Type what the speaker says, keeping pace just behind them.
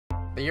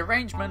The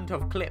arrangement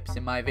of clips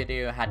in my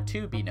video had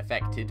too been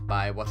affected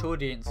by what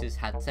audiences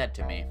had said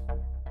to me.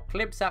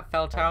 Clips that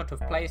felt out of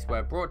place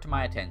were brought to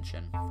my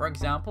attention. For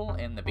example,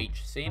 in the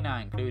beach scene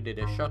I included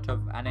a shot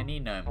of an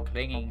anemone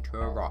clinging to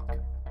a rock.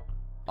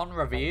 On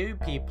review,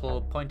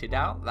 people pointed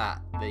out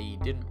that they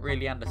didn't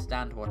really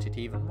understand what it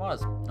even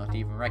was, not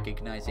even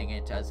recognizing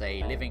it as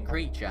a living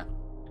creature.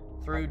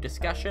 Through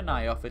discussion,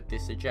 I offered the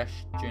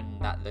suggestion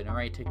that the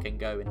narrator can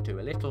go into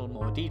a little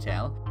more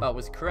detail, but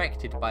was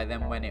corrected by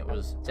them when it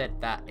was said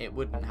that it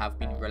wouldn't have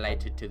been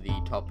related to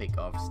the topic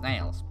of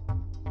snails.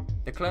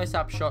 The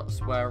close-up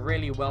shots were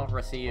really well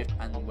received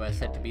and were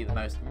said to be the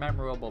most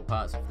memorable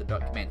parts of the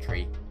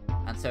documentary,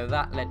 and so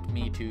that led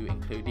me to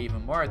include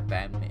even more of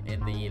them in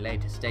the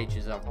later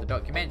stages of the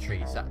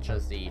documentary, such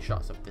as the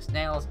shots of the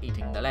snails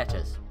eating the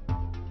lettuce.